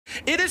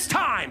It is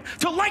time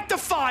to light the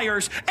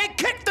fires and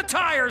kick the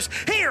tires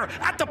here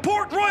at the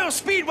Port Royal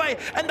Speedway,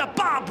 and the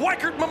Bob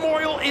Weikert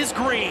Memorial is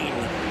green.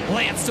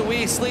 Lance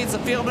Deweese leads the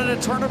field into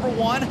turn number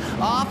 1.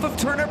 Off of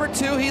turn number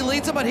 2, he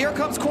leads him, but here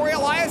comes Corey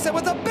Eliason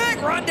with a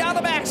big run down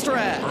the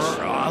backstretch.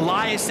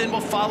 Eliason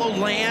will follow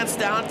Lance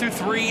down through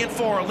 3 and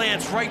 4.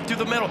 Lance right through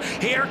the middle.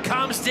 Here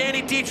comes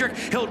Danny Dietrich.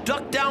 He'll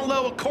duck down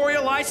low with Corey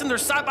Eliason. They're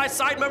side by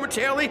side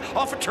momentarily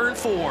off of turn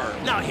 4.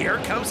 Now here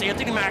comes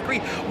Anthony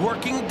Macri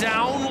working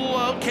down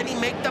low. Can he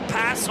make the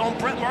pass on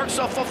Brent Marks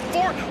off of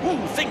 4?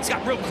 Ooh, things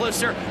got real close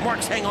there.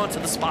 Marks hang on to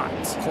the spot.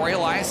 Corey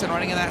Eliason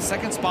running in that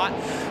second spot.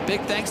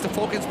 Big thanks to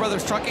Fulkins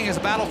Brothers Trucking as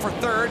a battle for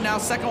third. Now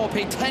second will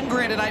pay 10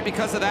 grand tonight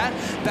because of that.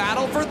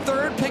 Battle for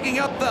third picking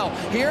up though.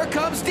 Here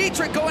comes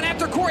Dietrich going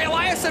after Corey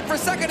Eliason for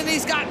second, and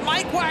he's got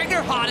Mike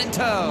Wagner hot in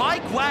tow.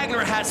 Mike Wagner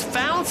has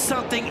found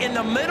something in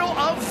the middle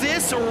of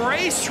this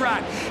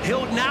racetrack.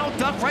 He'll now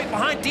duck right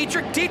behind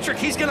Dietrich. Dietrich,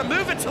 he's going to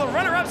move into the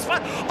runner-up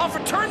spot off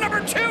of turn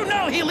number 2.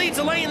 No, he leads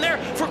the lane there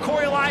for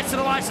Corey Eliason.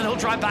 Eliason, he'll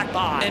drive back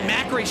by. And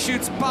Macri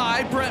shoots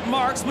by Brent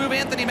Marks, move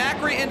Anthony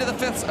Macri into the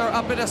fifth, or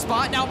up in a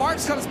spot. Now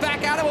Marks comes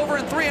back at him over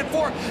in 3 and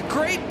 4.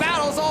 Great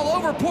battles all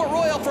over Port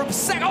Royal from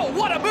second. Oh,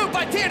 what a move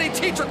by Danny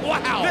Dietrich.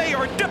 Wow. They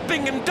are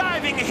dipping and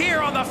diving here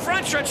on the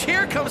front stretch.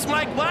 Here comes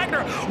Mike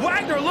Wagner.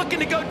 Wagner looking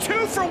to go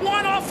 2 for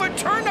 1 off of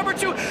turn number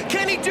 2.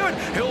 Can he do it?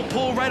 He'll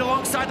pull right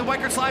alongside the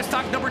Weikert's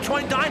Livestock number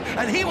 29,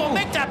 and he will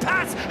make that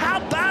pass.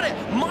 How about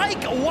it?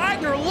 Mike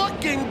Wagner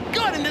looking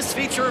good in this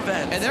feature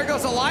event. And there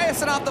goes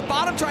Eliason off the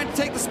bottom trying to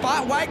take the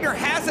spot. Wagner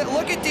has it.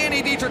 Look at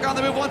Danny Dietrich on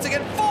the move once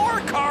again.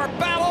 4-car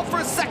battle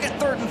for second,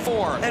 third, and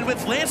 4th. And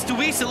with Lance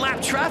Deweese in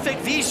lap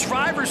traffic, these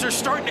drivers are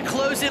starting to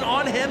close in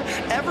on him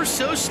ever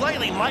so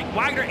slightly. Mike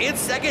Wagner in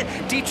second,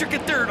 Dietrich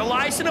in third,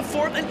 Eliason in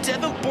 4th, and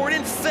Devin Borden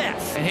in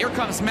 5th. And here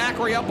comes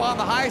Macri up on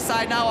the high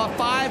side now, a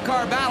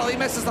 5-car battle. He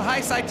misses the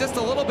high side just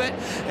a little bit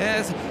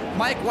as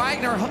Mike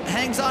Wagner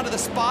hangs on to the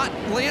spot.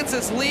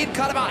 Lance's lead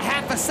cut about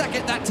half a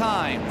second that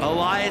time.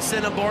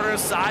 Eliason and Borden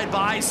side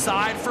by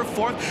side for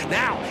 4th.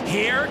 Now,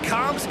 here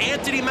comes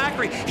Anthony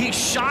Macri. He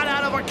shot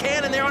out of a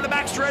cannon there on the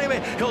back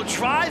straightaway. He'll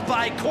drive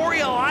by Corey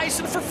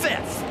Eliason for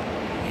 5th.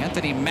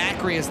 Anthony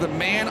Macri is the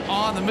man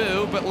on the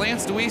move, but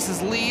Lance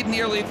Deweese's lead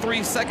nearly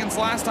 3 seconds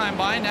last time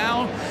by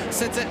now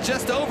sits at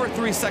just over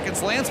 3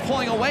 seconds. Lance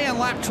pulling away in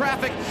lap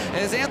traffic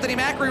as Anthony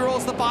Macri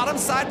rolls the bottom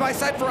side by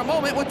side for a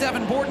moment with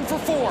Devin Borden for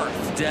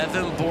 4th.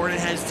 Devin Borden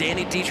has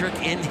Danny Dietrich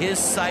in his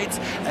sights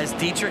as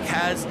Dietrich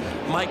has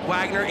Mike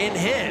Wagner in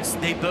his.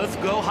 They both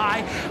go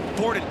high.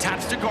 Borden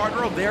taps the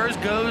guardrail. There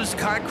goes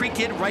Concrete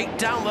Kid right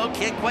down low.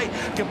 Can't quite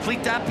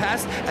complete that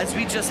pass as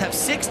we just have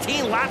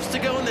 16 laps to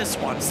go in this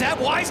one. Zeb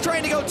Wise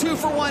trying to go 2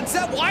 for 1.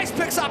 Zeb Wise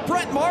picks up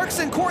Brent Marks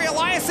and Corey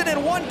Eliason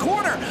in one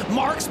corner.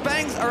 Marks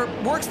bangs or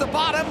works the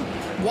bottom.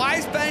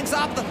 Wise bangs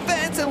off the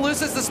fence and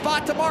loses the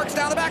spot to Marks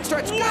down the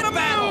backstretch. What a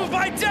move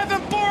by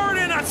Devin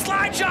Borden! A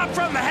slide job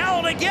from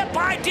hell to get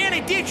by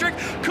Danny Dietrich.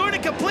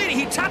 Couldn't complete it.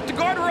 He tapped the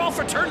guardrail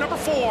for turn number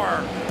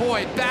 4.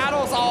 Boy,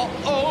 battles all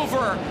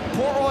over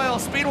Port Royal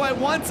Speedway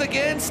once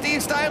again.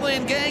 Steve Stively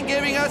and gang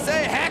giving us a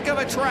heck of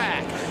a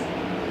track.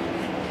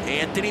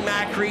 Anthony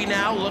Macri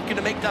now looking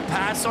to make the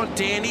pass on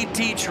Danny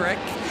Dietrich.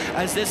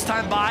 As this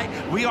time by,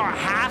 we are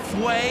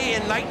halfway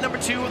in night number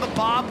 2 of the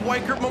Bob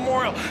Weikert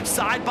Memorial.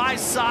 Side by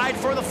side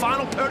for the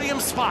final podium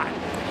spot.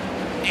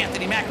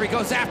 Anthony Macri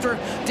goes after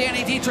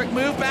Danny Dietrich.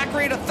 Move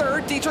Macri to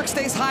 3rd. Dietrich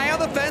stays high on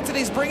the fence, and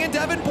he's bringing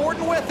Devin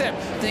Borden with him.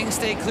 Things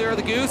stay clear of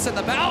the goose, and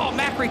oh,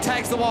 Macri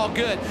tags the wall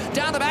good.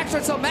 Down the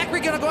backstretch, so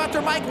Macri gonna go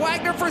after Mike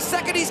Wagner for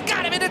 2nd. He's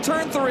got him into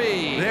turn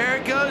 3.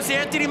 There goes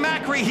Anthony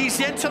Macri. He's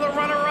into the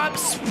runner-up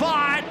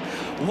spot.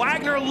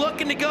 Wagner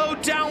looking to go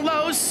down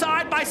low,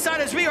 side by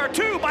side as we are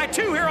 2 by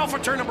 2 here off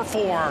of turn number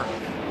 4.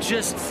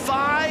 Just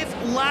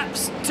 5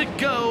 laps to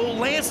go.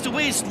 Lance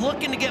Deweese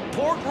looking to get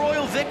Port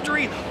Royal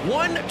victory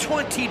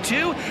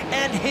 122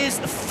 and his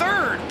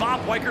 3rd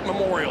Bob Weikert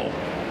Memorial.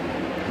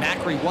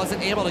 Macri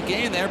wasn't able to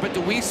gain there, but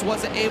Deweese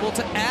wasn't able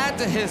to add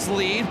to his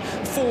lead.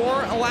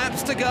 4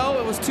 laps to go.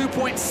 It was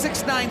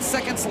 2.69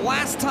 seconds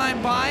last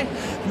time by.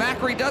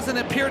 Macri doesn't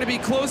appear to be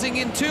closing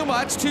in too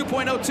much.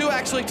 2.02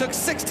 actually took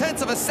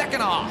 0.6 of a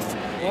second off.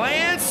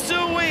 Lance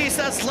Deweese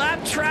has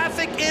lap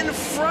traffic in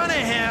front of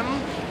him,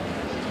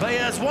 but he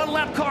has 1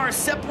 lap car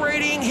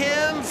separating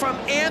him from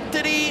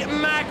Anthony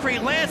Macri.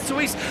 Lance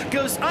Deweese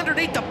goes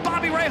underneath the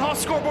Bobby Rahal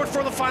scoreboard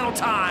for the final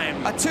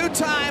time. A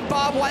 2-time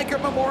Bob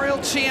Weikert Memorial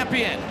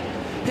champion.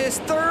 His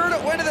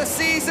 3rd win of the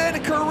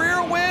season,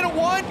 career win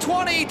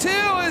 122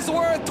 is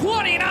worth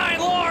 29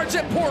 large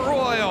at Port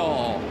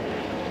Royal.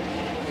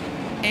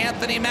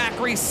 Anthony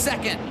Macri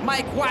 2nd,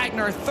 Mike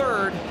Wagner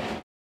 3rd,